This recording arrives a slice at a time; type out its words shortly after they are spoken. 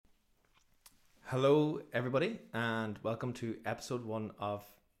Hello, everybody, and welcome to episode 1 of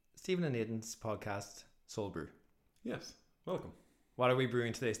Stephen and Aidan's podcast, Soul Brew. Yes, welcome. What are we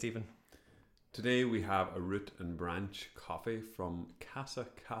brewing today, Stephen? Today we have a root and branch coffee from Casa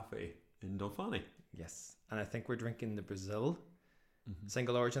Cafe in Dunfanny. Yes, and I think we're drinking the Brazil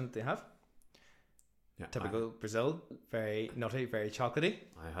single origin that they have. Yeah, Typical Brazil, very nutty, very chocolatey.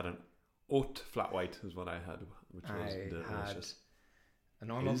 I had an oat flat white is what I had, which was delicious. A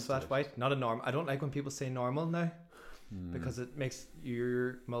normal flat white, not a normal. I don't like when people say normal now because it makes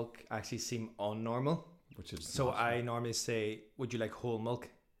your milk actually seem unnormal. Which is so I normally say, "Would you like whole milk?"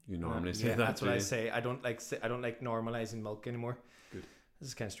 You normally say that. That's what I say. I don't like normalizing milk anymore. Good. This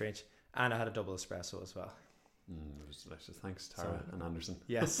is kind of strange. And I had a double espresso as well. It was delicious. Thanks, Tara and Anderson.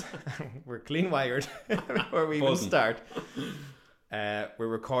 Yes, we're clean wired before we even start. We're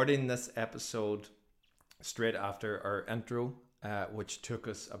recording this episode straight after our intro, which took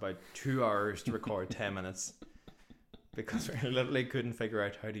us about 2 hours to record 10 minutes because we literally couldn't figure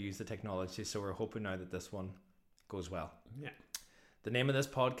out how to use the technology. So we're hoping now that this one goes well. Yeah. The name of this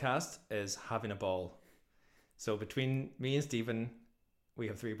podcast is Having a Ball. So between me and Stephen, we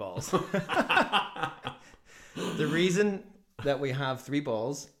have 3 balls. The reason that we have 3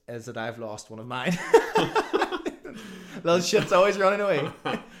 balls is that I've lost one of mine. Little shit's always running away.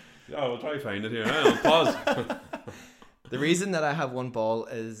 Yeah, we'll try to find it here. I'll pause. The reason that I have 1 ball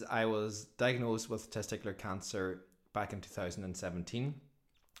is I was diagnosed with testicular cancer back in 2017,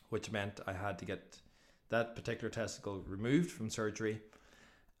 which meant I had to get that particular testicle removed from surgery.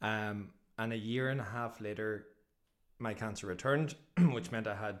 And a year and a half later, my cancer returned, which meant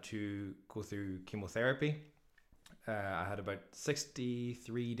I had to go through chemotherapy. I had about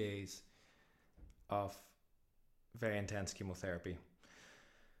 63 days of very intense chemotherapy.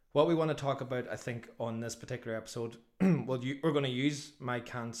 What we want to talk about, I think, on this particular episode, we're going to use my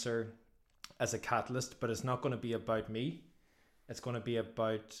cancer as a catalyst, but it's not going to be about me. It's going to be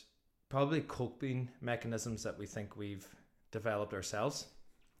about probably coping mechanisms that we think we've developed ourselves.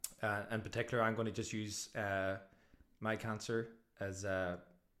 In particular, I'm going to just use my cancer as a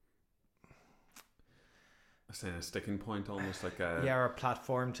sticking point, almost like a... Yeah, or a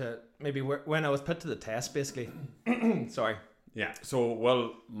platform to maybe when I was put to the test, basically. Sorry. Yeah, so,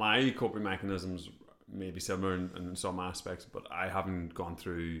 well, my coping mechanisms may be similar in some aspects, but I haven't gone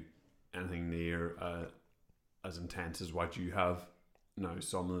through anything near as intense as what you have. No,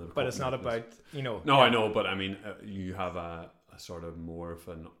 some of the... But it's not about, No, yeah. I know, but I mean, you have a sort of more of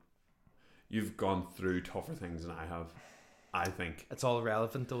an... You've gone through tougher things than I have, I think. It's all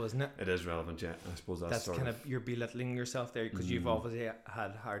relevant though, isn't it? It is relevant, yeah. I suppose that's kind of... You're belittling yourself there because you've obviously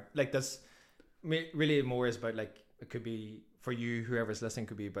had hard... Like this, really more is about like, it could be, for you, whoever's listening,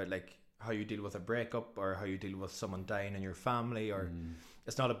 could be about like how you deal with a breakup or how you deal with someone dying in your family, or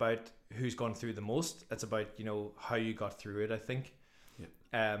it's not about who's gone through the most. It's about, how you got through it, I think.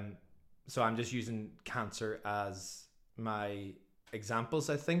 Yeah. So I'm just using cancer as my examples,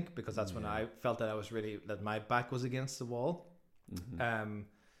 I think, because that's when I felt that my back was against the wall.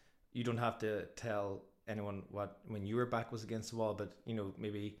 You don't have to tell anyone when your back was against the wall, but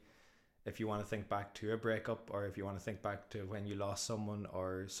maybe if you want to think back to a breakup, or if you want to think back to when you lost someone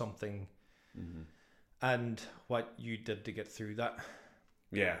or something, and what you did to get through that.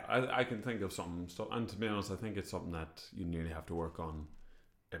 Yeah, I can think of some stuff, and to be honest, I think it's something that you nearly have to work on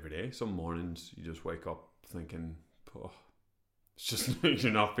every day. Some mornings you just wake up thinking, it's just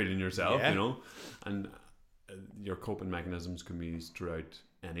you're not feeling yourself, and your coping mechanisms can be used throughout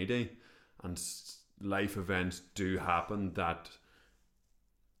any day, and life events do happen that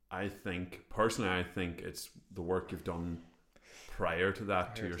I think it's the work you've done prior to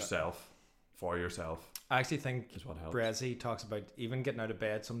that to yourself, for yourself. I actually think is what helps. Brezzi talks about even getting out of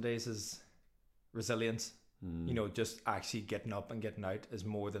bed some days is resilience. Just actually getting up and getting out is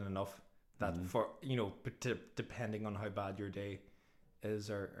more than enough. That for depending on how bad your day is,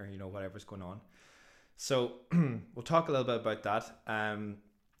 or whatever's going on. So we'll talk a little bit about that,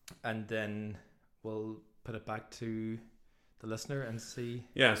 and then we'll put it back to the listener and see.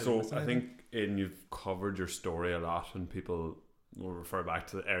 Yeah, so I think, Aidan, you've covered your story a lot, and people will refer back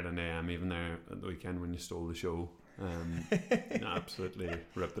to the Ireland AM even there at the weekend when you stole the show. Absolutely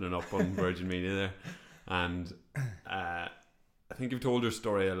ripping it up on Virgin Media there. And I think you've told your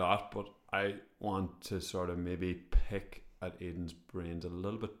story a lot, but I want to sort of maybe pick at Aidan's brains a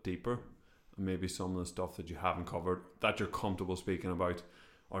little bit deeper, and maybe some of the stuff that you haven't covered that you're comfortable speaking about,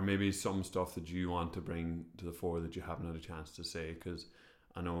 or maybe some stuff that you want to bring to the fore that you haven't had a chance to say, because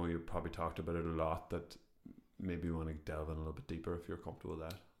I know you probably talked about it a lot, that maybe you want to delve in a little bit deeper if you're comfortable with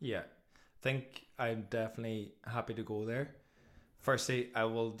that. Yeah, I think I'm definitely happy to go there. Firstly, I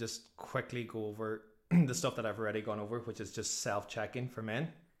will just quickly go over the stuff that I've already gone over, which is just self-checking for men,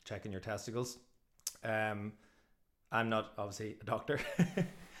 checking your testicles. I'm not obviously a doctor,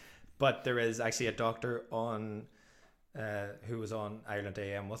 but there is actually a doctor on who was on Ireland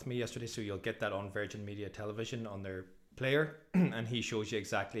AM with me yesterday, so you'll get that on Virgin Media Television on their player, and he shows you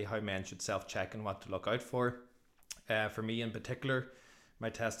exactly how men should self-check and what to look out for. For me in particular, my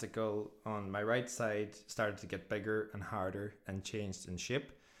testicle on my right side started to get bigger and harder and changed in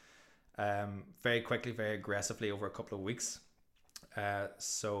shape very quickly, very aggressively over a couple of weeks.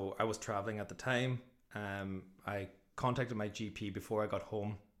 So I was traveling at the time. I contacted my GP before I got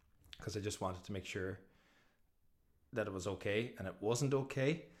home because I just wanted to make sure that it was okay, and it wasn't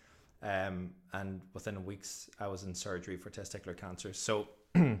okay. And within weeks I was in surgery for testicular cancer. So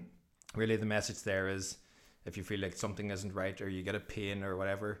really the message there is, if you feel like something isn't right or you get a pain or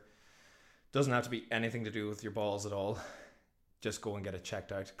whatever, doesn't have to be anything to do with your balls at all. Just go and get it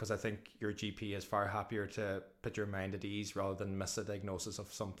checked out, because I think your GP is far happier to put your mind at ease rather than miss a diagnosis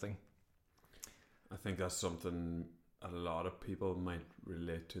of something. I think that's something a lot of people might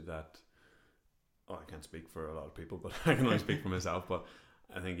relate to. That, oh, I can't speak for a lot of people, but I can only speak for myself. But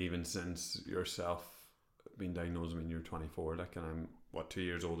I think even since yourself being diagnosed when you were 24, like, and I'm 2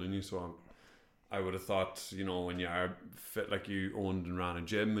 years older than you, so I would have thought, you know, when you are fit, like you owned and ran a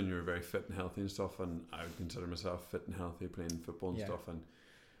gym and you're very fit and healthy and stuff, and I would consider myself fit and healthy playing football and stuff, and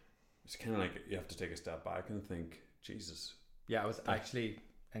it's kind of like you have to take a step back and think, Jesus. Yeah, I was actually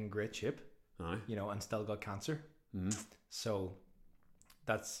in great shape, you know, and still got cancer. Mm-hmm. So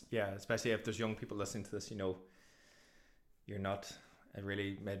that's, especially if there's young people listening to this, you know, you're not... It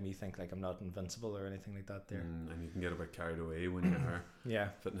really made me think like I'm not invincible or anything like that there. And you can get a bit carried away when you are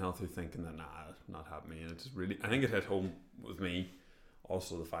fit and healthy, thinking that, not happening. And it's really, I think it hit home with me.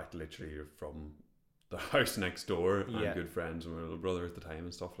 Also the fact that literally you're from the house next door and good friends and my little brother at the time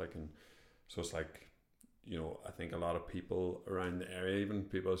and stuff like, and so it's like, you know, I think a lot of people around the area, even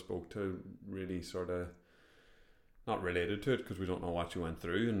people I spoke to, really sort of not related to it because we don't know what you went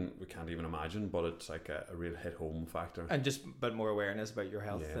through and we can't even imagine, but it's like a real hit home factor. And just a bit more awareness about your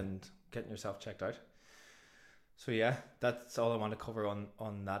health and getting yourself checked out. So that's all I want to cover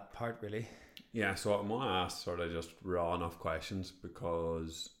on that part really. Yeah, so I'm going to ask sort of just raw enough questions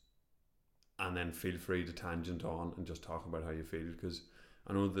and then feel free to tangent on and just talk about how you feel, because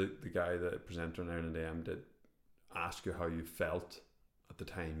I know the guy, the presenter on Ireland AM, did ask you how you felt at the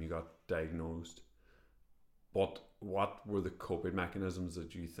time you got diagnosed. But what were the coping mechanisms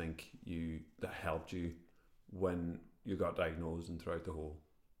that you think that helped you when you got diagnosed and throughout the whole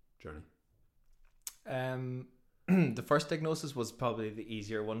journey? The first diagnosis was probably the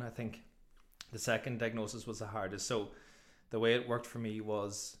easier one. I think the second diagnosis was the hardest. So the way it worked for me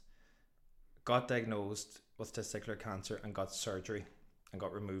was got diagnosed with testicular cancer and got surgery and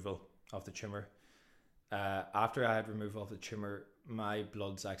got removal of the tumour. After I had removal of the tumour, my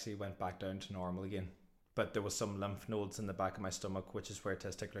bloods actually went back down to normal again. But there was some lymph nodes in the back of my stomach, which is where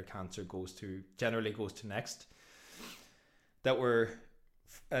testicular cancer generally goes to next, that were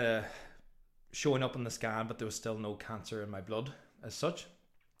showing up on the scan, but there was still no cancer in my blood as such.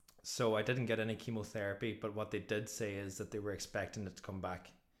 So I didn't get any chemotherapy, but what they did say is that they were expecting it to come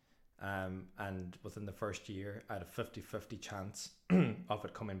back. And within the first year, I had a 50-50 chance of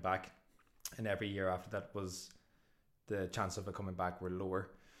it coming back. And every year after that was the chance of it coming back were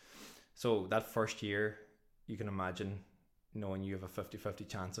lower. So that first year, you can imagine knowing you have a 50-50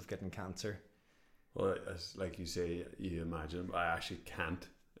 chance of getting cancer. Well, as like you say, you imagine, but I actually can't.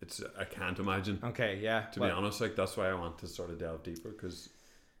 I can't imagine. Okay, yeah. To be honest, like that's why I want to sort of delve deeper, because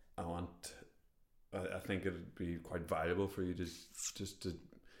I think it'd be quite valuable for you to just to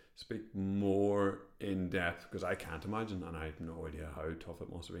speak more in depth, because I can't imagine, and I have no idea how tough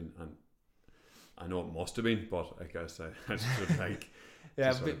it must have been, and I know it must have been, but I guess I should like.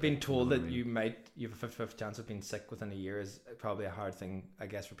 Yeah, being told that you have a 50-50 chance of being sick within a year is probably a hard thing, I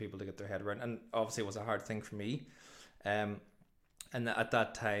guess, for people to get their head around, and obviously it was a hard thing for me. And at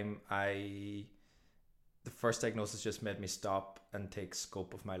that time, the first diagnosis just made me stop and take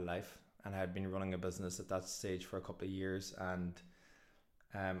scope of my life, and I had been running a business at that stage for a couple of years, and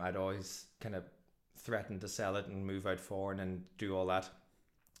I'd always kind of threatened to sell it and move out foreign and do all that.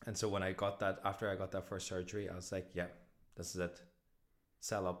 And so when after I got that first surgery, I was like, yeah, this is it.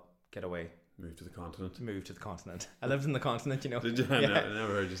 Sell up, get away. Move to the continent. I lived in the continent, you know. Did you? I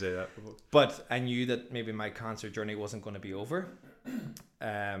never heard you say that before. But I knew that maybe my cancer journey wasn't going to be over.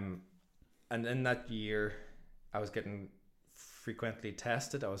 And in that year, I was getting frequently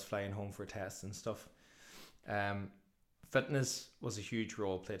tested. I was flying home for tests and stuff. Fitness played a huge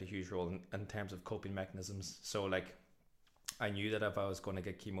role in terms of coping mechanisms. So like I knew that if I was going to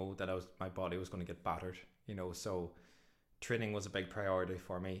get chemo, that my body was going to get battered. So training was a big priority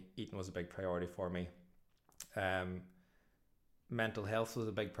for me. Eating was a big priority for me. Mental health was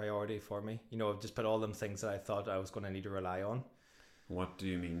a big priority for me. I've just put all them things that I thought I was going to need to rely on. What do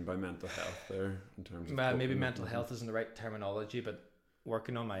you mean by mental health there in terms of maybe mental health isn't the right terminology, but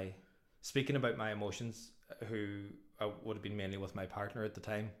working on speaking about my emotions, who I would have been mainly with my partner at the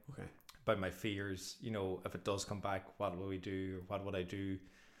time. Okay. About my fears, if it does come back, what will we do? What would I do?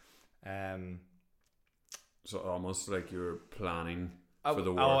 So almost like you're planning for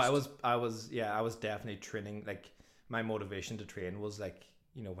the worst. I was definitely training. Like, my motivation to train was like,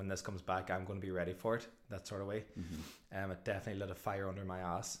 when this comes back, I'm going to be ready for it. That sort of way. Mm-hmm. It definitely lit a fire under my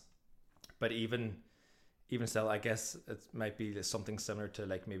ass. But even still, I guess it might be something similar to,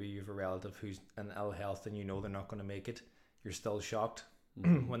 like, maybe you have a relative who's in ill health and they're not going to make it. You're still shocked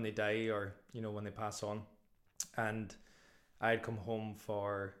when they die, or when they pass on. And I'd come home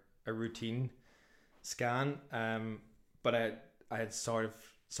for a routine scan, but I had sort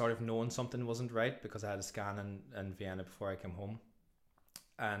of known something wasn't right, because I had a scan in Vienna before I came home.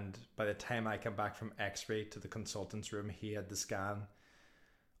 And by the time I came back from X-ray to the consultant's room, he had the scan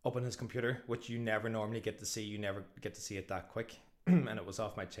up on his computer, which you never normally get to see. You never get to see it that quick. And it was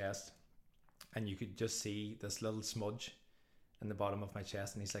off my chest, and you could just see this little smudge in the bottom of my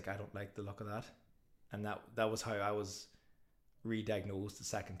chest. And he's like, I don't like the look of that. And that was how I was re-diagnosed the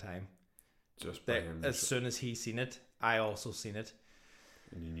second time. Just by him. As soon as he seen it, I also seen it.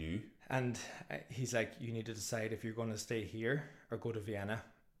 And you knew. And he's like, you need to decide if you're going to stay here or go to Vienna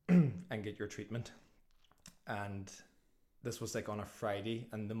and get your treatment. And this was like on a Friday,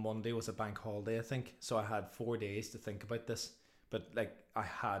 and the Monday was a bank holiday, I think. So I had 4 days to think about this. But like, I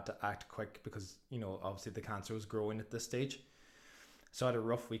had to act quick because, obviously the cancer was growing at this stage. So I had a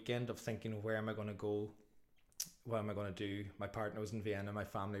rough weekend of thinking, where am I going to go? What am I going to do? My partner was in Vienna. My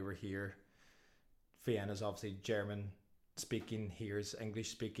family were here. Vienna's obviously German speaking, here's English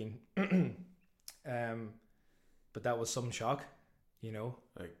speaking. But that was some shock,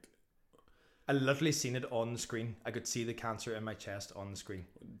 Like, I literally seen it on the screen. I could see the cancer in my chest on the screen.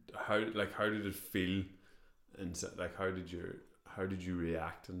 how did it feel? And like, how did you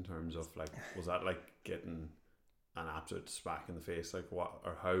react in terms of, like, was that like getting an absolute smack in the face? Like, what,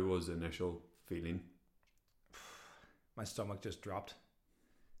 or how was the initial feeling? My stomach just dropped,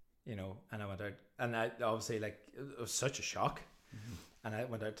 and I went out, and I obviously, like, it was such a shock. Mm-hmm. And I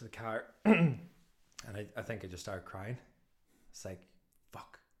went out to the car and I think I just started crying. It's like,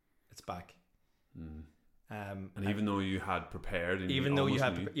 fuck, it's back. And even though you had prepared, and even though you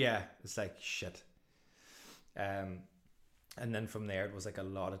had it's like, shit. And then from there it was like a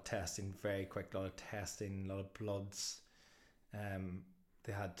lot of testing, very quick, a lot of bloods.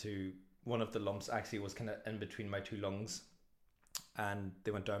 They had to, one of the lumps actually was kind of in between my two lungs, and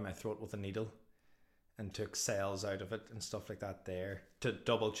they went down my throat with a needle and took cells out of it and stuff like that there to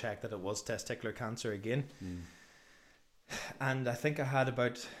double check that it was testicular cancer again. And I think I had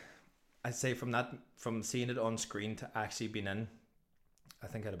about, I'd say from seeing it on screen to actually being in, I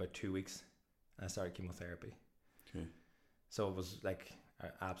think I had about 2 weeks, and I started chemotherapy. Okay. So it was like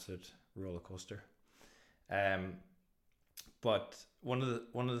an absolute roller coaster. But one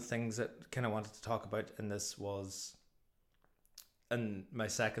of the things that kind of wanted to talk about in this was, in my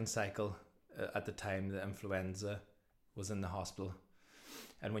second cycle, at the time the influenza was in the hospital,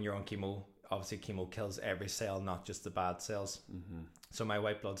 and when you're on chemo, obviously chemo kills every cell, not just the bad cells. So my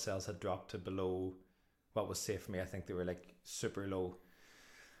white blood cells had dropped to below what was safe for me. I think they were like super low,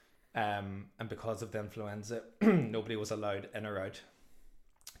 and because of the influenza nobody was allowed in or out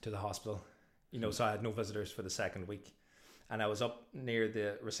to the hospital, so I had no visitors for the second week, and I was up near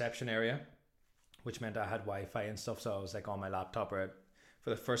the reception area, which meant I had Wi-Fi and stuff, so I was like on my laptop or for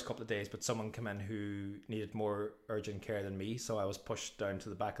the first couple of days. But someone came in who needed more urgent care than me, so I was pushed down to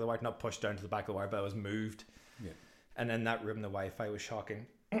the back of the ward. Not pushed down to the back of the ward, but I was moved. Yeah. And in that room the Wi-Fi was shocking.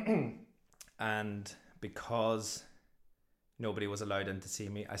 And because nobody was allowed in to see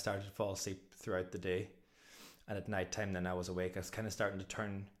me, I started to fall asleep throughout the day, and at night time then I was awake. I was kind of starting to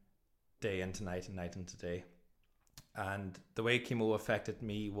turn day into night and night into day. And the way chemo affected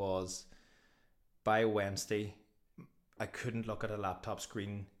me was, by Wednesday I couldn't look at a laptop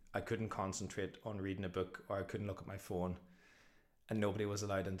screen, I couldn't concentrate on reading a book, or I couldn't look at my phone, and nobody was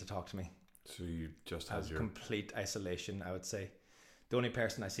allowed in to talk to me. So you just had your complete isolation, I would say. The only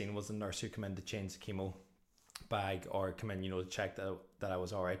person I seen was the nurse who came in to change the chemo bag, or come in, to check that I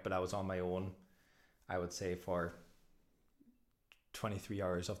was all right. But I was on my own, I would say, for 23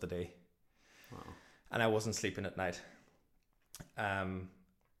 hours of the day. Wow. And I wasn't sleeping at night.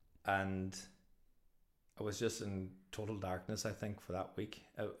 And I was just in total darkness, I think, for that week.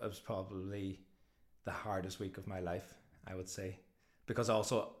 It was probably the hardest week of my life, I would say, because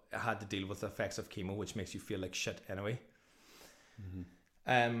also I had to deal with the effects of chemo, which makes you feel like shit anyway.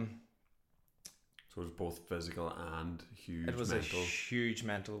 So it was both physical and huge. It was mental. a huge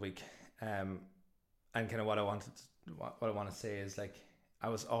mental week. And kind of what I want to say is, like, I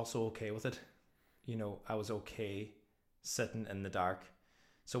was also okay with it. You know, I was okay sitting in the dark.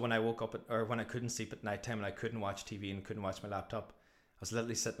 So when I woke up or when I couldn't sleep at night time and I couldn't watch TV and couldn't watch my laptop, I was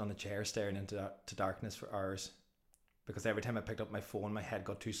literally sitting on the chair staring into darkness for hours, because every time I picked up my phone, my head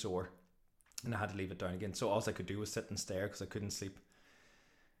got too sore and I had to leave it down again. So all I could do was sit and stare because I couldn't sleep.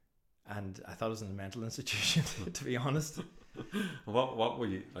 And I thought it was in a mental institution, to be honest. What were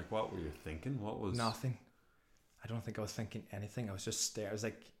you thinking? What was nothing? I don't think I was thinking anything. I was just staring. I was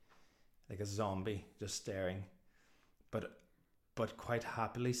like a zombie, just staring, but quite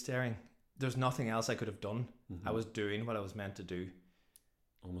happily staring. There's nothing else I could have done. I was doing what I was meant to do.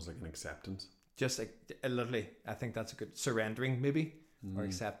 Almost like an acceptance. Just like literally, I think that's a good surrendering, maybe, or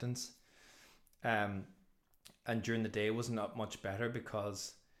acceptance. And during the day was not much better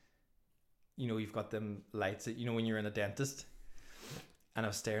because, you know, you've got them lights that, you know, when you're in a dentist, and I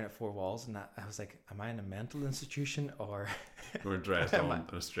was staring at four walls, and I was like, am I in a mental institution or we're dressed on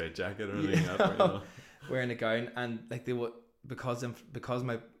in a straitjacket or anything like that, you know? Wearing a gown, and like they would, because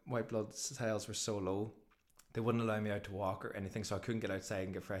my white blood cells were so low, they wouldn't allow me out to walk or anything, so I couldn't get outside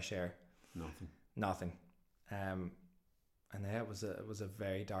and get fresh air. Nothing. And yeah, it was a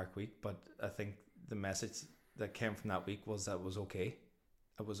very dark week, but I think the message that came from that week was that it was okay.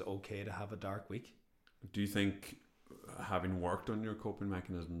 It was okay to have a dark week. Do you think having worked on your coping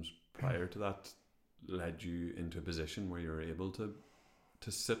mechanisms prior to that led you into a position where you're able to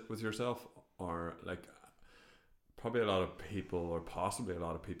sit with yourself? Or like, probably a lot of people, or possibly a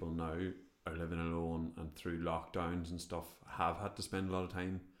lot of people now, are living alone, and through lockdowns and stuff have had to spend a lot of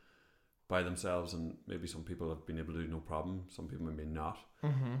time by themselves, and maybe some people have been able to do no problem, some people maybe not.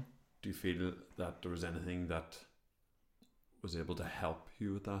 Do you feel that there was anything that was able to help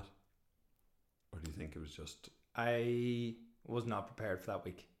you with that, or do you think it was just... I was not prepared for that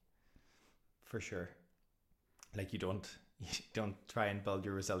week, for sure. Like, you don't try and build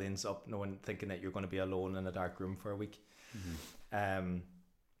your resilience up thinking that you're going to be alone in a dark room for a week.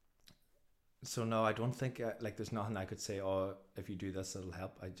 So no, I don't think like there's nothing I could say, oh, if you do this it'll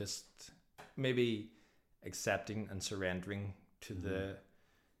help. I just maybe accepting and surrendering to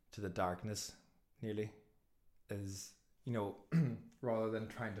the darkness nearly is, you know, rather than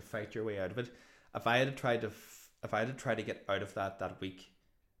trying to fight your way out of it. If I had tried to get out of that week,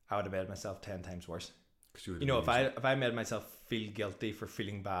 I would have made myself 10 times worse. You know, if I made myself feel guilty for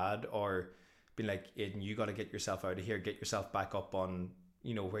feeling bad, or being like, Aidan, you got to get yourself out of here, get yourself back up on,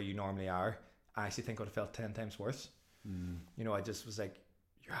 you know, where you normally are, I actually think I would have felt 10 times worse. You know, I just was like,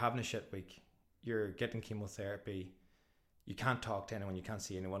 you're having a shit week, you're getting chemotherapy, you can't talk to anyone, you can't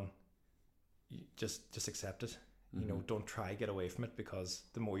see anyone, you just accept it. You know, don't try to get away from it, because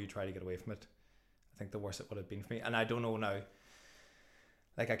the more you try to get away from it, I think the worse it would have been for me. And I don't know now,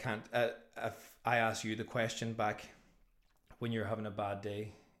 like, I can't if I ask you the question back, when you're having a bad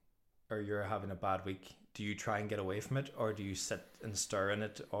day or you're having a bad week, do you try and get away from it, or do you sit and stir in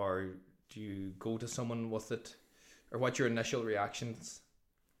it, or do you go to someone with it, or what's your initial reactions?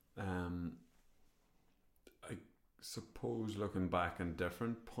 I suppose, looking back on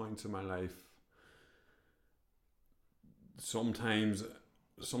different points in my life, sometimes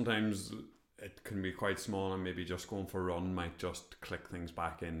it can be quite small, and maybe just going for a run might just click things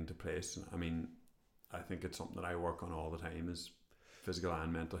back into place. I mean, I think it's something that I work on all the time, is physical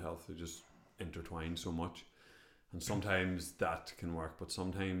and mental health. They just intertwine so much, and sometimes that can work, but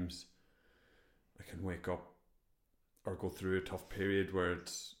sometimes I can wake up or go through a tough period where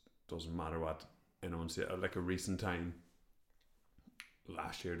it doesn't matter what anyone say. Like a recent time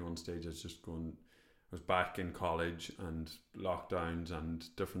last year at one stage, I was back in college and lockdowns and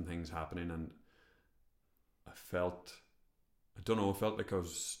different things happening, and I felt like I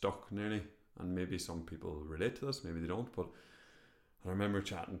was stuck nearly. And maybe some people relate to this, maybe they don't, but I remember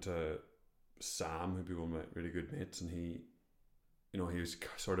chatting to Sam, who'd be one of my really good mates, and he was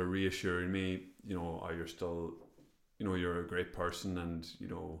sort of reassuring me, you know, oh, you're still, you know, you're a great person, and, you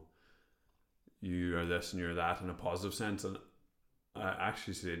know, you are this and you're that, in a positive sense. And I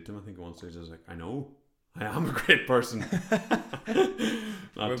actually said to him, I think at one stage, I was like, I know, I am a great person.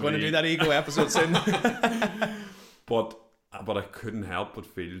 We're going to do that ego episode soon. but I couldn't help but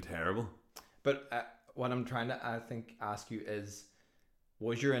feel terrible. But what I'm trying to, I think, ask you is,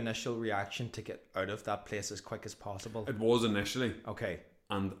 was your initial reaction to get out of that place as quick as possible? It was initially. Okay.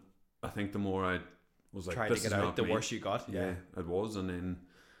 And I think the more I was like, trying this to get is out not the me. worst you got. Yeah, it was. And then,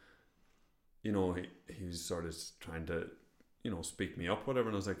 you know, he was sort of trying to, you know, speak me up, whatever.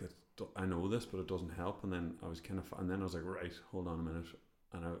 And I was like, I know this, but it doesn't help. And then I was and then I was like, right, hold on a minute.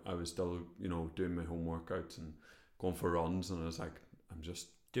 And I was still, you know, doing my home workouts and going for runs. And I was like, I'm just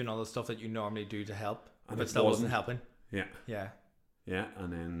doing all the stuff that you normally do to help, and but still wasn't helping. Yeah. Yeah. Yeah.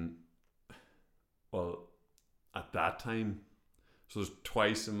 And then, well, at that time, so there's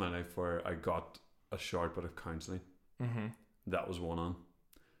twice in my life where I got a short bit of counselling. Mm-hmm. That was one on.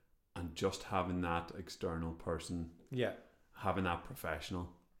 And just having that external person, yeah, having that professional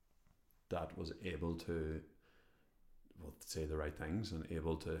that was able to, well, say the right things and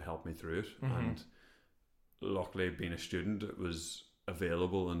able to help me through it. Mm-hmm. And luckily, being a student, it was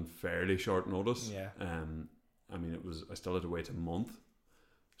available in fairly short notice. Yeah. I mean, I still had to wait a month.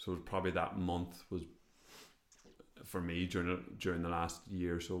 So probably that month was, for me, during the last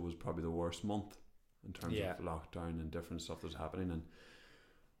year or so, was probably the worst month in terms of lockdown and different stuff that was happening.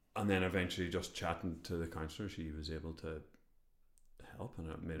 And then eventually just chatting to the counsellor, she was able to help, and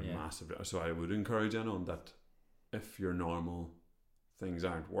it made a massive. So I would encourage anyone that if your normal things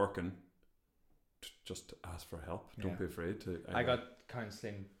aren't working, just ask for help. Don't be afraid to. I got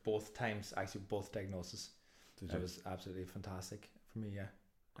counselling both times, actually both diagnoses. It was absolutely fantastic for me. Yeah,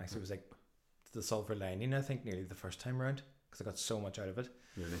 actually, it was like the silver lining, I think, nearly the first time around, because I got so much out of it.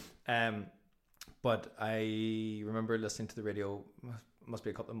 Really. But I remember listening to the radio, must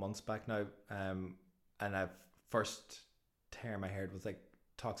be a couple of months back now, and I first term I heard was like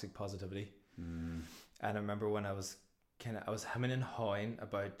toxic positivity. And I remember when I was hemming and hawing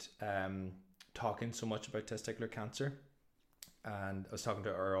about talking so much about testicular cancer, and I was talking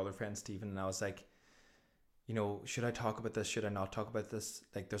to our other friend Stephen, and I was like, you know, should I talk about this? Should I not talk about this?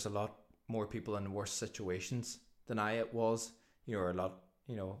 Like, there's a lot more people in worse situations than I was, you know, or a lot,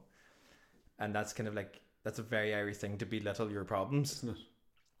 you know, and that's kind of like, that's a very Irish thing to belittle your problems, isn't it?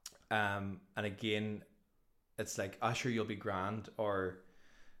 And again, it's like, sure, you'll be grand, or,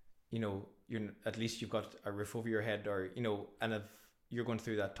 you know, at least you've got a roof over your head, or, you know, and if you're going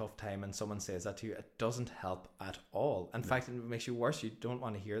through that tough time and someone says that to you, it doesn't help at all. In fact, it makes you worse. You don't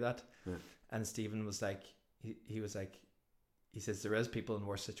want to hear that. Yeah. And Stephen was like, he was like, he says, there is people in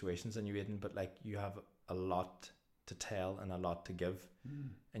worse situations than you, Aidan, but like, you have a lot to tell and a lot to give,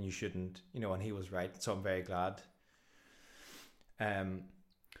 and you shouldn't, you know. And he was right, so I'm very glad.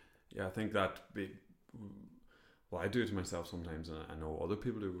 Yeah, I think that well, I do it to myself sometimes, and I know other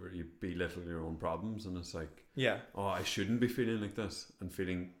people do, where you belittle your own problems, and it's like, oh, I shouldn't be feeling like this, and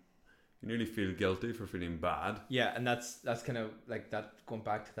you nearly feel guilty for feeling bad. Yeah, and that's kind of like that, going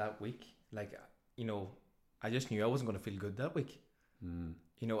back to that week, like, you know, I just knew I wasn't going to feel good that week,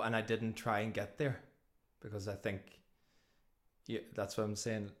 you know, and I didn't try and get there, because I think, that's what I'm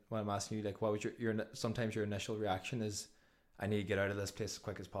saying when I'm asking you, like, what was your sometimes your initial reaction is, I need to get out of this place as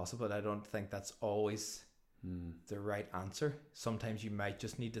quick as possible. But I don't think that's always the right answer. Sometimes you might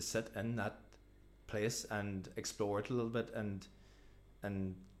just need to sit in that place and explore it a little bit,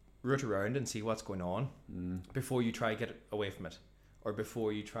 and root around and see what's going on before you try to get away from it, or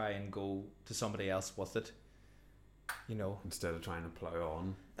before you try and go to somebody else with it, you know, instead of trying to plow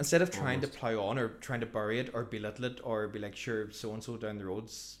on, or trying to bury it or belittle it, or be like, sure, so and so down the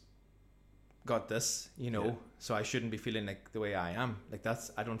road's got this, you know, so I shouldn't be feeling like the way I am. Like,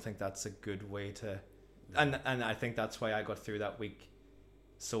 I don't think that's a good way to, and I think that's why I got through that week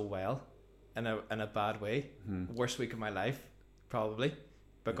so well, in a bad way. Worst week of my life probably,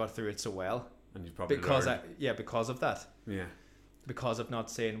 but got through it so well. And you probably because learned. because of that. Yeah. Because of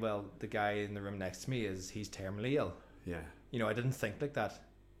not saying, well, the guy in the room next to me he's terminally ill. Yeah. You know, I didn't think like that.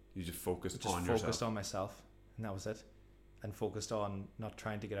 You just focused on yourself. Focused on myself, and that was it. And focused on not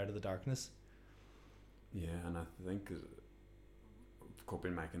trying to get out of the darkness. Yeah, and I think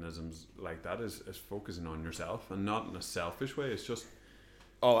coping mechanisms like that is focusing on yourself, and not in a selfish way. It's just,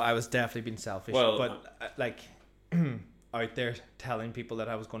 oh, I was definitely being selfish, but like out there telling people that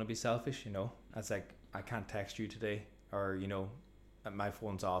I was going to be selfish, you know. I was like, I can't text you today, or, you know, my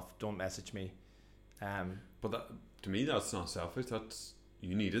phone's off, don't message me. But that, to me, that's not selfish. That's,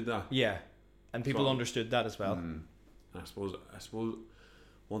 you needed that. Yeah, and people understood that as well. I suppose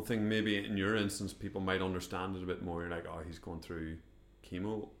one thing, maybe in your instance, people might understand it a bit more. You're like, oh, he's going through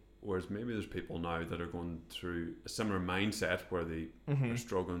chemo, whereas maybe there's people now that are going through a similar mindset where they are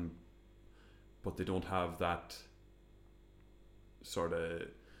struggling, but they don't have that sort of,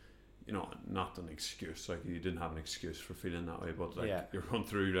 you know, not an excuse. Like, you didn't have an excuse for feeling that way, but like, you're going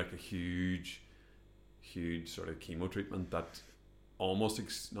through like a huge sort of chemo treatment that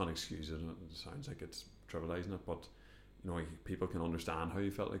almost not excuses it. It sounds like it's trivializing it, but people can understand how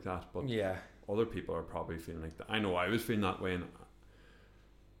you felt like that, but Yeah. other people are probably feeling like that. I know I was feeling that way,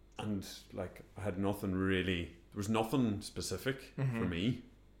 and like I had nothing really. There was nothing specific for me.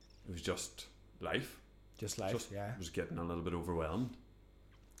 It was just life. Just life. Yeah. I was getting a little bit overwhelmed.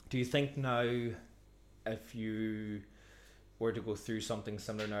 Do you think now, if you were to go through something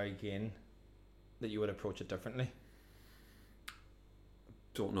similar now again, that you would approach it differently?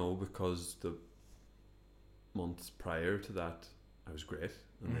 Don't know, because the months prior to that I was great,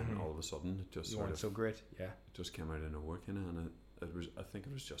 and then all of a sudden it just You sort weren't of so great. Yeah. it just came out of nowhere, kind of, and it was. I think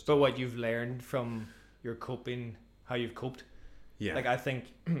it was just. But what you've learned from your coping, how you've coped. Yeah. Like I think,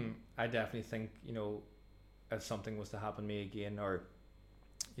 I definitely think, if something was to happen to me again, or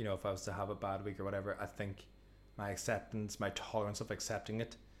if I was to have a bad week or whatever, I think my acceptance, my tolerance of accepting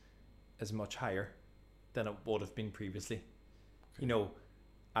it is much higher than it would have been previously. Okay.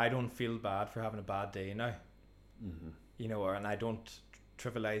 I don't feel bad for having a bad day now. And I don't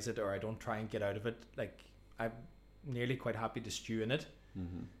trivialize it, or I don't try and get out of it. Like, I'm nearly quite happy to stew in it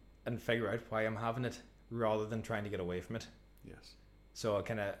and figure out why I'm having it, rather than trying to get away from it. Yes. So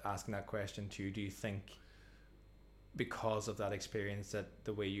kind of asking that question too, do you think because of that experience that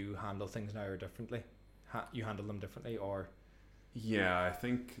the way you handle things now are differently? You handle them differently, or? Yeah, I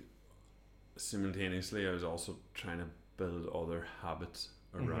think simultaneously I was also trying to build other habits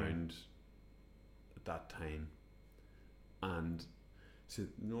around at that time. And so,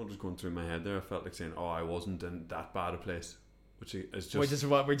 what was going through my head there? I felt like saying, I wasn't in that bad a place, which is just... Which is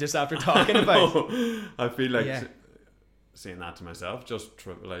what we're just after talking about. I feel like saying that to myself, just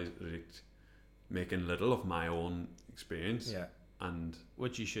making little of my own experience. Yeah. And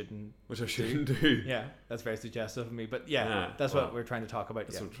which I shouldn't do. Yeah, that's very suggestive of me. But that's what we're trying to talk about.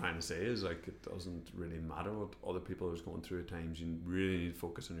 That's what I'm trying to say, is like, it doesn't really matter what other people are going through at times. You really need to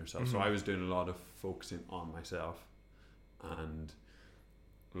focus on yourself. So I was doing a lot of focusing on myself, and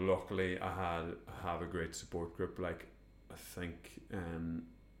luckily I have a great support group. Like, I think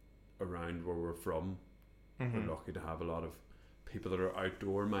around where we're from, we're lucky to have a lot of people that are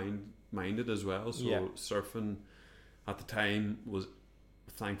outdoor minded as well. So surfing at the time was,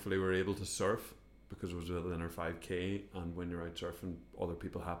 thankfully we were able to surf because it was within our 5k, and when you're out surfing, other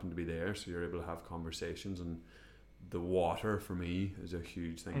people happen to be there, so you're able to have conversations. And the water for me is a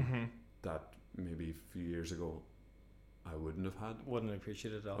huge thing that maybe a few years ago I wouldn't have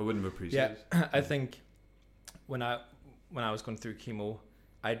appreciated it at all. I wouldn't have appreciated it. I think when I was going through chemo,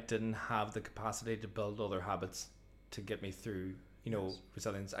 I didn't have the capacity to build other habits to get me through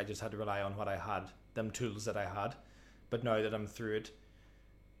resilience. I just had to rely on what I had, them tools that I had. But now that I'm through it,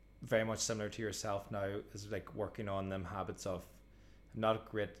 very much similar to yourself now, is like working on them habits of, I'm not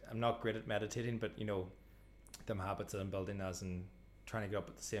great at meditating, but them habits that I'm building, as in trying to get up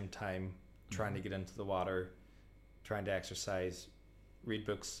at the same time, trying to get into the water, trying to exercise, read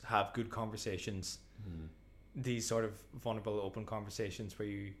books, have good conversations, these sort of vulnerable, open conversations where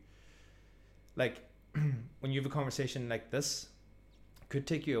you, like, when you have a conversation like this, could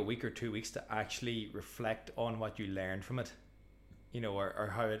take you a week or 2 weeks to actually reflect on what you learned from it,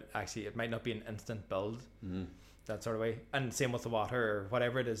 or how it might not be an instant build, that sort of way. And same with the water, or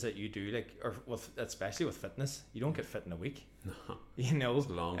whatever it is that you do, like, or especially with fitness, you don't get fit in a week. No.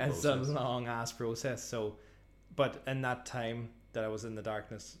 It's a long ass process. So, but in that time that I was in the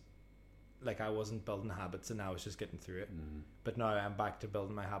darkness, like, I wasn't building habits, and I was just getting through it. But now I'm back to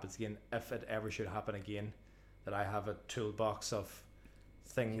building my habits again. If it ever should happen again, that I have a toolbox of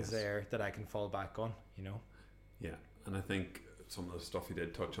things there that I can fall back on, Yeah, and I think some of the stuff you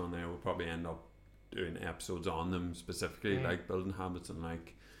did touch on there, we'll probably end up doing episodes on them specifically, like building habits, and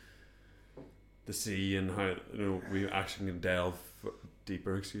like the sea, and how we actually can delve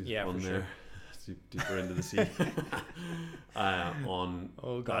deeper. Deeper into the sea on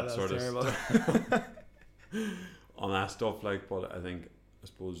that sort of stuff. On that stuff, like. But I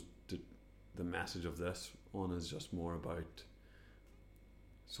suppose the message of this one is just more about,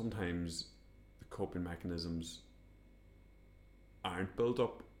 sometimes the coping mechanisms aren't built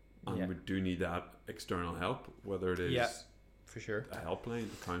up, and we do need that external help, whether it is for sure a helpline,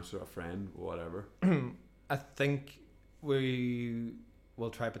 a counsellor, a friend, whatever. I think we will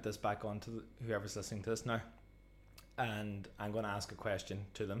try to put this back on to whoever's listening to this now, and I'm going to ask a question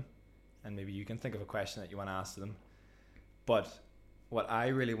to them, and maybe you can think of a question that you want to ask to them. But what I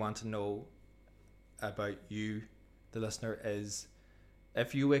really want to know about you, the listener, is,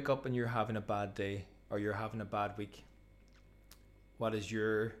 if you wake up and you're having a bad day, or you're having a bad week, what is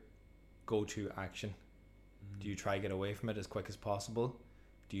your go-to action? Do you try to get away from it as quick as possible?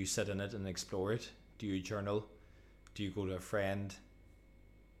 Do you sit in it and explore it? Do you journal? Do you go to a friend?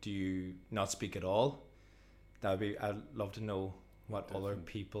 Do you not speak at all? I'd love to know what other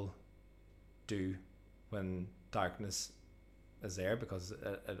Definitely. people do when darkness is there, because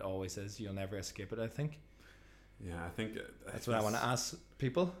it always is. You'll never escape it, I think. Yeah, I think That's what I want to ask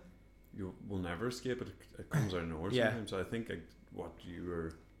people. You will never escape it. It comes out of nowhere Yeah. sometimes. So I think what you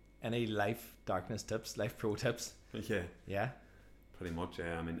were, Any life darkness tips, life pro tips? yeah, Yeah. pretty much.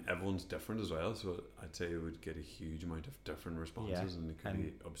 Yeah, I mean everyone's different as well. So I'd say it would get a huge amount of different responses, and it could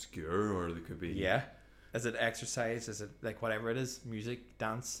And- be obscure or they could be Yeah. Is it exercise? Is it like whatever it is? Music,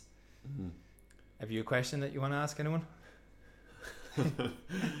 dance? Mhm. Have you a question that you want to ask anyone?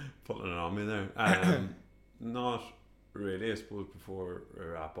 Putting it on me there. Not really, I suppose. Before we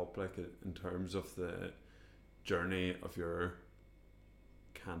wrap up, like in terms of the journey of your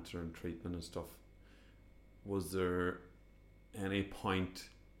cancer and treatment and stuff, was there any point?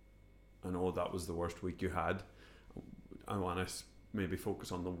 I know that was the worst week you had. I want to maybe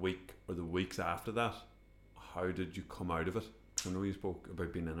focus on the week or the weeks after that. How did you come out of it? I know you spoke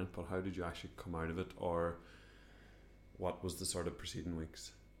about being in it, but how did you actually come out of it, or what was the sort of preceding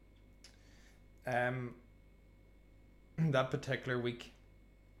weeks? That particular week,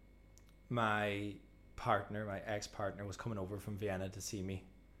 my ex-partner, was coming over from Vienna to see me,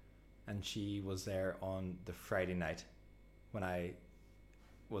 and she was there on the Friday night when I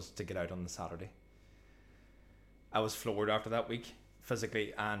was to get out on the Saturday. I was floored after that week,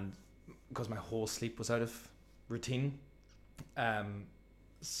 physically, and because my whole sleep was out of routine.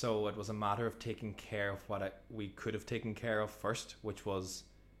 So it was a matter of taking care of what we could have taken care of first, which was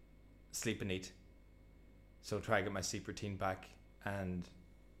sleep and eat. So try to get my sleep routine back and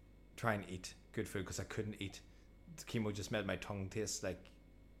try and eat good food, because I couldn't eat. The chemo just made my tongue taste like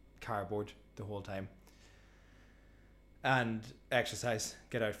cardboard the whole time. And exercise,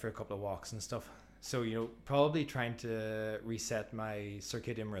 get out for a couple of walks and stuff. So, probably trying to reset my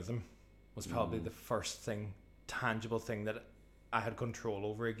circadian rhythm was probably the first thing, tangible thing that I had control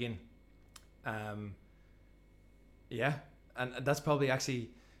over again. Yeah, and that's probably actually,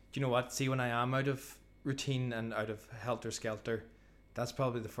 do you know what? See, when I am out of routine and out of helter-skelter, that's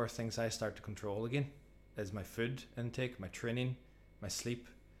probably the first things I start to control again, is my food intake, my training, my sleep,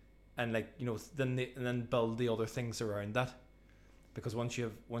 and then build the other things around that. Because once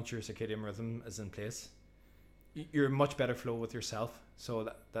your circadian rhythm is in place, you're in much better flow with yourself.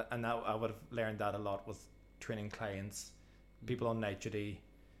 So that I would have learned that a lot with training clients, people on night duty,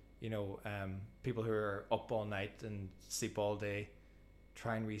 people who are up all night and sleep all day.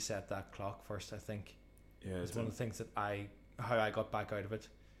 Try and reset that clock first, I think. Yeah, it's one of the things that how I got back out of it.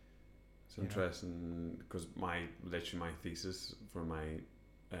 It's interesting because my thesis for my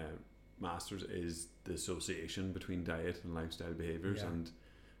master's is the association between diet and lifestyle behaviors, and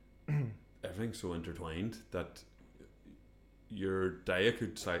everything's so intertwined that your diet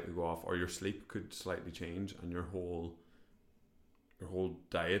could slightly go off, or your sleep could slightly change, and your whole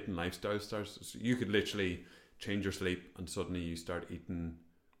diet and lifestyle starts. So you could literally change your sleep, and suddenly you start eating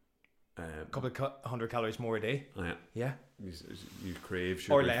a couple of 100 calories more a day. Yeah. You crave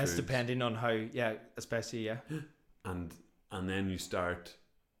sugar or less, foods, depending on how. Yeah, especially and then you start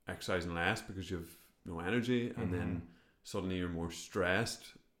exercising less because you have no energy, and then suddenly you're more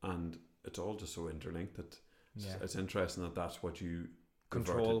stressed, and it's all just so interlinked that it's interesting that that's what you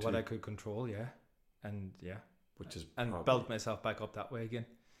control what I could control, and which is and build myself back up that way again.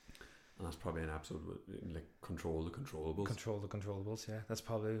 And that's probably an absolute control the controllables. Control the controllables, yeah. That's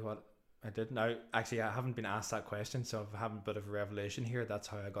probably what I did. Now, actually, I haven't been asked that question, so I've had a bit of a revelation here. That's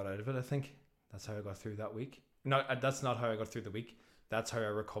how I got out of it, I think. That's how I got through that week. No, that's not how I got through the week. That's how I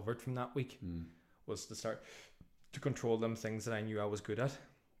recovered from that week, was to start to control them things that I knew I was good at.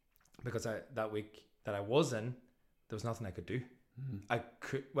 Because that week that I was in, there was nothing I could do. I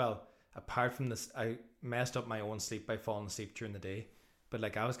could, apart from this, I messed up my own sleep by falling asleep during the day.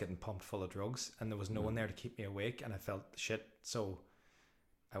 But I was getting pumped full of drugs, and there was no one there to keep me awake, and I felt shit. So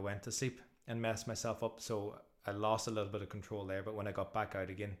I went to sleep and messed myself up. So I lost a little bit of control there. But when I got back out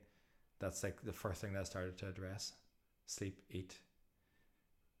again, that's the first thing that I started to address: sleep, eat,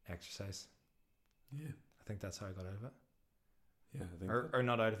 exercise. Yeah, I think that's how I got out of it. Yeah, I think or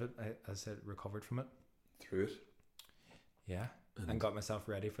not out of it. I said recovered from it. Through it. Yeah, and got myself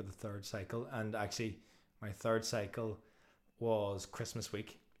ready for the third cycle. And actually, my third cycle was Christmas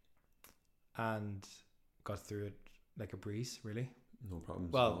week, and got through it like a breeze, really. No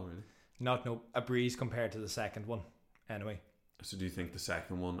problems well, at all, really. A breeze compared to the second one, anyway. So do you think the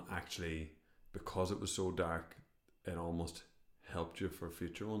second one actually, because it was so dark, it almost helped you for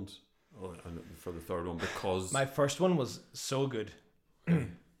future ones? And for the third one, because my first one was so good,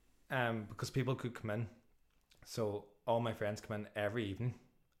 because people could come in. So all my friends come in every evening,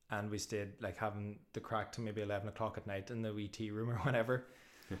 and we stayed like having the crack to maybe 11 o'clock at night in the wee tea room or whatever.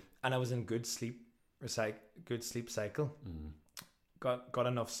 And I was in good sleep cycle. Got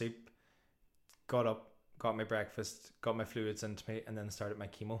enough sleep, got up, got my breakfast, got my fluids into me, and then started my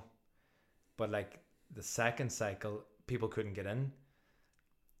chemo. But like the second cycle, people couldn't get in,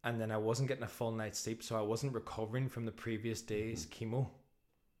 and then I wasn't getting a full night's sleep, so I wasn't recovering from the previous day's chemo,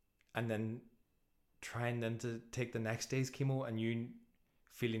 and then trying then to take the next day's chemo, and you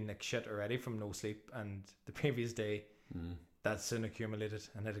feeling like shit already from no sleep, and the previous day that soon accumulated,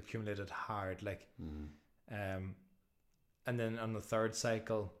 and it accumulated hard, like and then on the third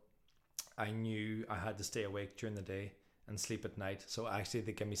cycle I knew I had to stay awake during the day and sleep at night, so actually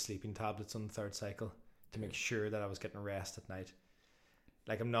they gave me sleeping tablets on the third cycle to make sure that I was getting rest at night.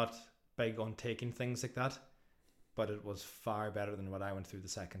 Like, I'm not big on taking things like that, but it was far better than what I went through the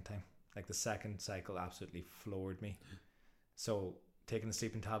second time. Like, the second cycle absolutely floored me. So taking the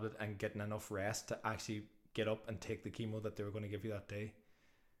sleeping tablet and getting enough rest to actually get up and take the chemo that they were going to give you that day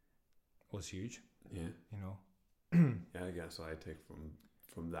was huge. Yeah. You know. Yeah, I guess what I take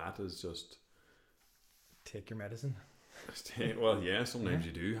from that is just take your medicine. Well, yeah, sometimes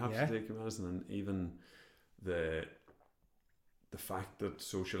you do have to take your medicine, and even the fact that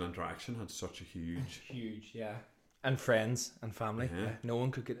social interaction had such a huge and friends and family. No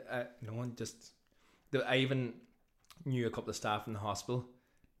one could get I even knew a couple of staff in the hospital.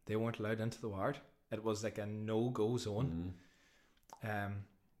 They weren't allowed into the ward. It was like a no-go zone,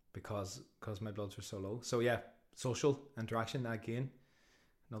 because my bloods were so low. So yeah, social interaction again,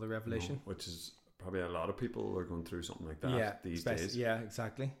 another revelation. Which is probably a lot of people are going through something like that these days. Yeah,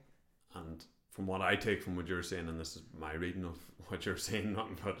 exactly. And from what I take from what you're saying, and this is my reading of what you're saying, not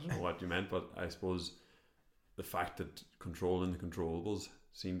what you meant, but I suppose the fact that controlling the controllables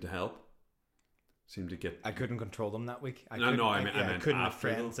seemed to help. Seemed to get. I couldn't control them that week. I meant couldn't have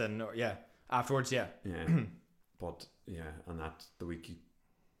friends afterwards. Yeah. But and that the week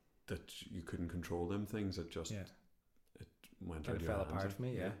that you couldn't control them things, it just it went out. It fell apart for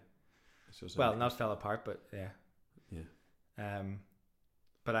me. Yeah. It's just not fell apart, but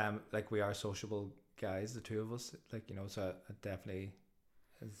but like, we are sociable guys, the two of us. Like, you know, so it definitely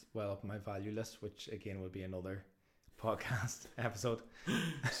is well up my value list, which again will be another podcast episode.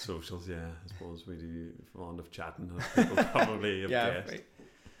 Socials, I suppose we do fond of chatting, as people probably have guessed.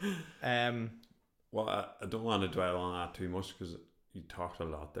 Right. Well, I don't want to dwell on that too much, because you talked a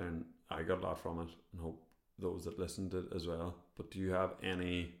lot there, and I got a lot from it, and hope those that listened to it as well. But do you have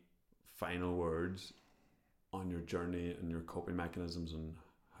any final words on your journey and your coping mechanisms and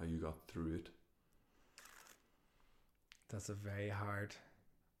how you got through it? That's a very hard,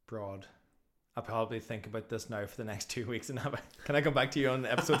 broad. I'll probably think about this now for the next 2 weeks and can I come back to you on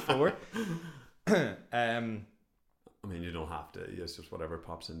episode 4? I mean, you don't have to. It's just whatever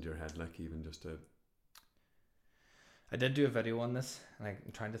pops into your head, like, even just to. I did do a video on this, and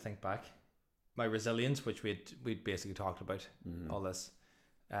I'm trying to think back. My resilience, which we'd basically talked about all this,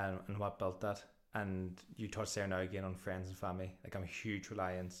 and what built that. And you touched there now again on friends and family. Like, I'm a huge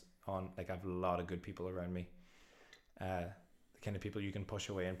reliance on, like, I have a lot of good people around me. The kind of people you can push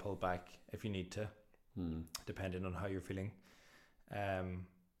away and pull back if you need to, depending on how you're feeling.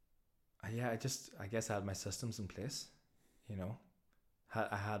 I guess I had my systems in place, you know.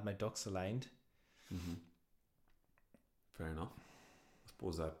 I had my ducks aligned. Fair enough. I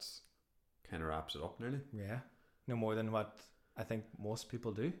suppose that's kind of wraps it up nearly. Yeah. No more than what I think most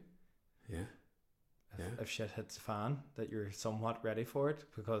people do. Yeah. If shit hits the fan, that you're somewhat ready for it,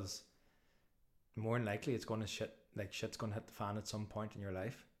 because more than likely it's going to shit's going to hit the fan at some point in your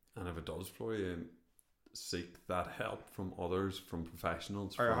life. And if it does for you, seek that help from others, from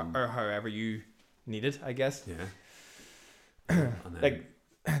professionals, or however you need it, I guess. Yeah. And then,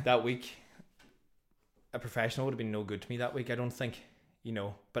 like, that week, a professional would have been no good to me that week, I don't think, you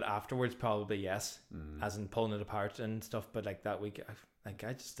know. But afterwards, probably yes, as in pulling it apart and stuff. But like that week,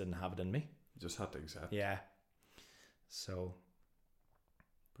 I just didn't have it in me. You just had to accept. Yeah. So.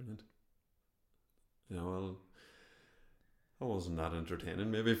 Brilliant. Yeah, well, that wasn't that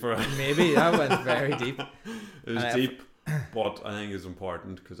entertaining. Maybe that went very deep. It was deep, but I think it's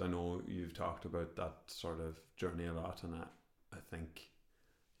important, because I know you've talked about that sort of journey a lot, and I think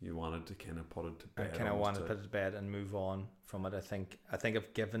you wanted to kind of put it to bed. I kind of wanted to put it to bed and move on from it. I think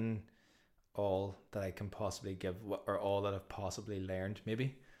I've given all that I can possibly give, or all that I've possibly learned,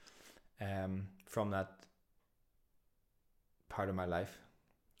 maybe, from that part of my life.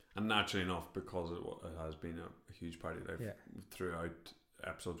 And naturally enough, because it has been a huge part of your life, throughout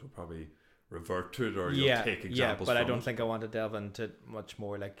episodes we'll probably revert to it, or you'll take examples. Yeah, but I don't think I want to delve into much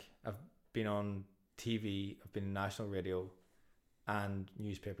more. Like, I've been on TV, I've been on national radio, and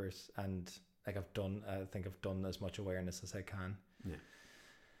newspapers, and like I think I've done as much awareness as I can. Yeah.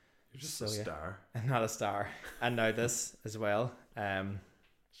 You're just So, a yeah. star. I'm not a star. And now this as well.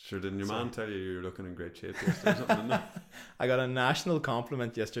 Sure, didn't your Sorry. man tell you were looking in great shape yesterday or something? Didn't I got a national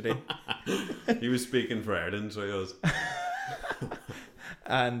compliment yesterday. he was speaking for Ireland, so he was.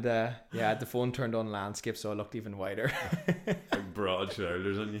 And I had the phone turned on landscape, so I looked even wider. Like broad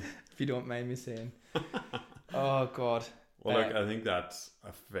shoulders on you. If you don't mind me saying. Oh God. Well, look, I think that's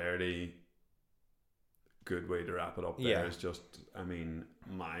a fairly good way to wrap it up. Yeah. There is just, I mean,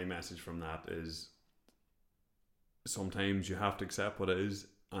 my message from that is sometimes you have to accept what it is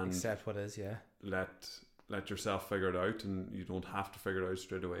and Accept what is, yeah. let yourself figure it out, and you don't have to figure it out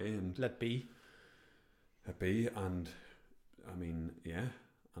straight away, and Let be. let be. And I mean, yeah,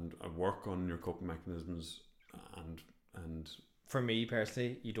 and work on your coping mechanisms, and For me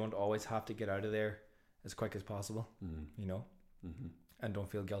personally, you don't always have to get out of there as quick as possible, you know, mm-hmm. and don't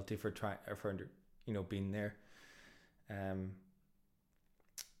feel guilty for trying or for being there.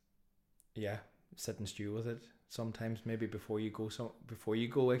 Yeah, sit and stew with it sometimes. Maybe before you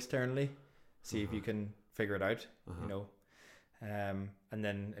go externally, see if you can figure it out. You know, and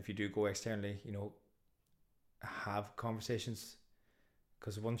then if you do go externally, you know, have conversations,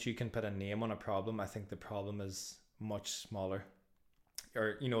 because once you can put a name on a problem, I think the problem is much smaller,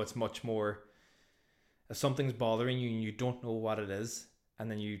 or you know, it's much more. If something's bothering you and you don't know what it is,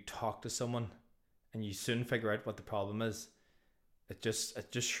 and then you talk to someone and you soon figure out what the problem is, it just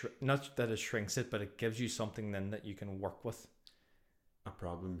not that it shrinks it, but it gives you something then that you can work with. A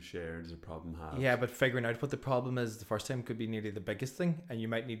problem shared is a problem halved. Yeah, but figuring out what the problem is the first time could be nearly the biggest thing, and you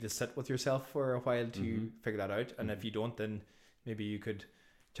might need to sit with yourself for a while to figure that out. And if you don't, then maybe you could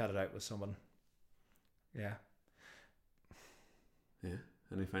chat it out with someone. Yeah. Yeah.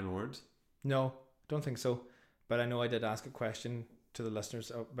 Any final words? No, don't think so. But I know I did ask a question to the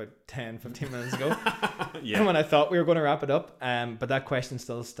listeners about 10-15 minutes ago. Yeah. When I thought we were going to wrap it up. But that question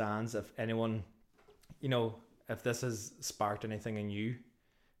still stands. If anyone, you know, if this has sparked anything in you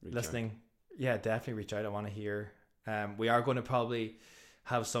listening, yeah, definitely reach out. I want to hear. We are going to probably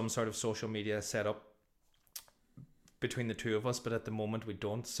have some sort of social media set up between the two of us, but at the moment we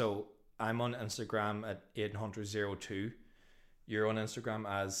don't. So I'm on Instagram at AidenHunter02. You're on Instagram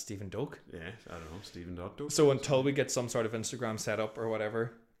as Stephen Doak. Yeah, I don't know, Stephen Doak. So until we get some sort of Instagram set up or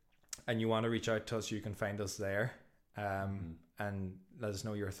whatever, and you want to reach out to us, you can find us there, and let us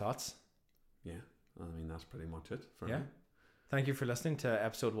know your thoughts. Yeah, I mean, that's pretty much it for Yeah. now. Thank you for listening to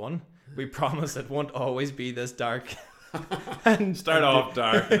episode 1. We promise it won't always be this dark. and Start off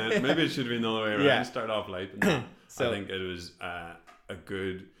dark, and then maybe it should be another way around. Yeah. Start off light. And So- I think it was a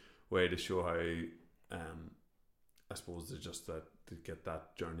good way to show how, I suppose, to get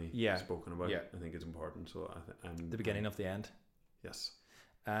that journey spoken about. Yeah. I think it's important. So the beginning of the end. Yes.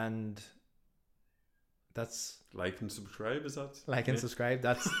 And that's Like and subscribe. Is that like and it? subscribe.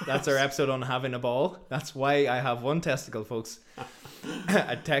 That's our episode on having a ball. That's why I have one testicle, folks.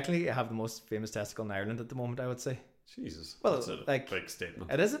 I technically have the most famous testicle in Ireland at the moment, I would say. Jesus. Well, that's a like, big statement.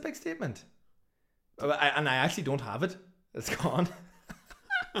 It is a big statement. And I actually don't have it. It's gone.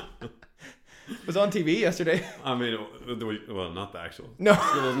 It was on TV yesterday. I mean, well, not the actual. No.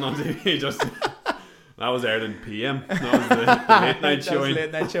 It wasn't on TV. Just that was aired in PM. That was the late night That was showing.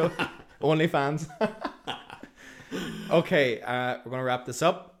 late night show. OnlyFans. Okay, we're going to wrap this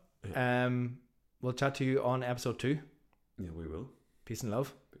up. We'll chat to you on episode 2. Yeah, we will. Peace and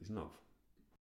love. Peace and love.